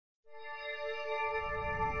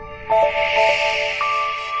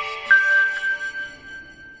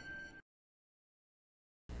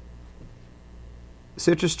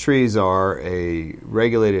Citrus trees are a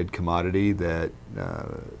regulated commodity that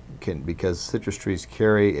because citrus trees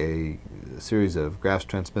carry a series of grass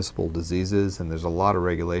transmissible diseases, and there's a lot of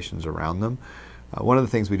regulations around them. One of the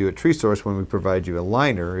things we do at TreeSource when we provide you a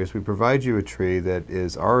liner is we provide you a tree that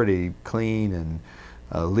is already clean and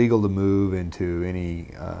legal to move into any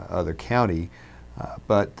other county.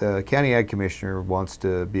 But the County Ag Commissioner wants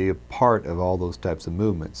to be a part of all those types of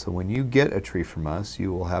movements. So when you get a tree from us,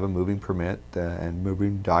 you will have a moving permit and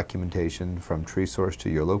moving documentation from TreeSource to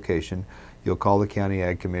your location. You'll call the County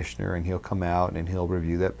Ag Commissioner and he'll come out and he'll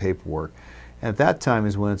review that paperwork. And at that time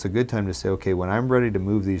is when it's a good time to say, okay, when I'm ready to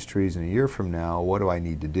move these trees in a year from now, what do I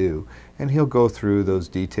need to do? And he'll go through those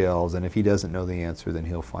details, and if he doesn't know the answer, then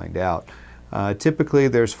he'll find out. Typically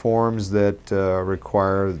there's forms that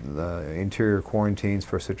require interior quarantines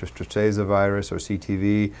for citrus tristeza virus or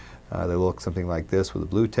CTV. They look something like this with a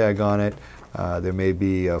blue tag on it. There may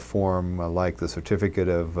be a form like the certificate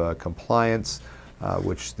of compliance,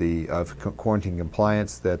 quarantine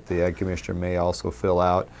compliance, that the Ag Commissioner may also fill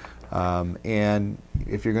out. And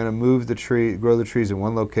if you're going to move the tree, grow the trees in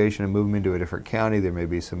one location and move them into a different county, there may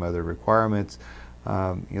be some other requirements.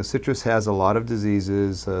 Citrus has a lot of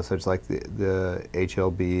diseases such like the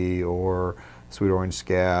HLB or sweet orange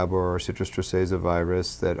scab or citrus tristeza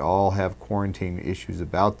virus that all have quarantine issues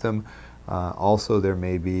about them. Also, there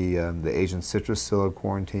may be the Asian citrus psyllid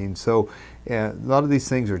quarantine. So a lot of these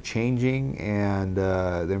things are changing, and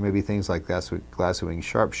there may be things like glassy wing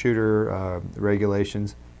sharpshooter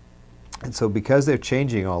regulations. And so because they're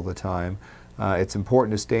changing all the time, it's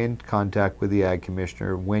important to stay in contact with the Ag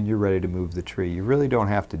Commissioner when you're ready to move the tree. You really don't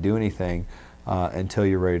have to do anything until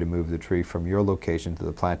you're ready to move the tree from your location to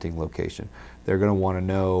the planting location. They're going to want to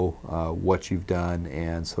know what you've done,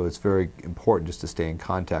 and so it's very important just to stay in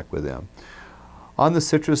contact with them. On the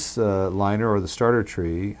citrus liner or the starter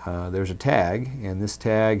tree, there's a tag, and this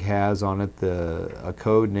tag has on it a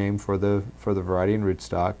code name for the variety and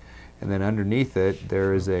rootstock. And then underneath it,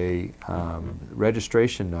 there is a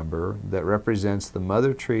registration number that represents the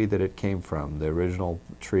mother tree that it came from, the original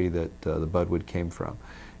tree that the budwood came from.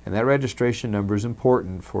 And that registration number is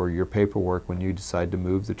important for your paperwork when you decide to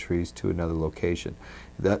move the trees to another location.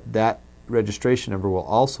 That registration number will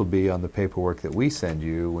also be on the paperwork that we send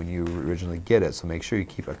you when you originally get it. So make sure you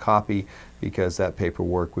keep a copy, because that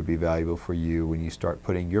paperwork would be valuable for you when you start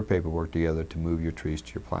putting your paperwork together to move your trees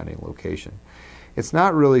to your planting location. It's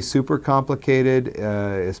not really super complicated,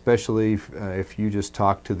 especially if you just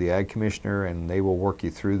talk to the Ag Commissioner and they will work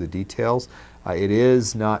you through the details. It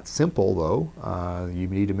is not simple though. You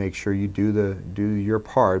need to make sure you do your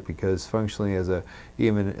part, because functionally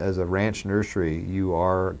even as a ranch nursery, you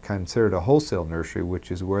are considered a wholesale nursery,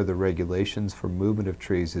 which is where the regulations for movement of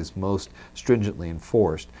trees is most stringently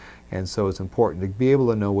enforced. And so it's important to be able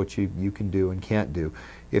to know what you can do and can't do.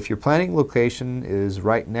 If your planting location is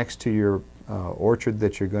right next to your orchard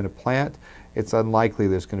that you're going to plant, it's unlikely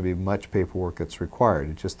there's going to be much paperwork that's required.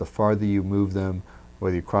 It's just the farther you move them,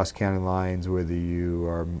 whether you cross county lines, whether you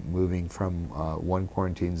are moving from one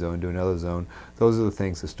quarantine zone to another zone, those are the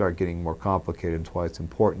things that start getting more complicated. That's why it's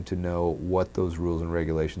important to know what those rules and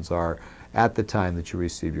regulations are at the time that you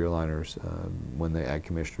receive your liners when the Ag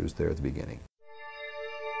Commissioner is there at the beginning.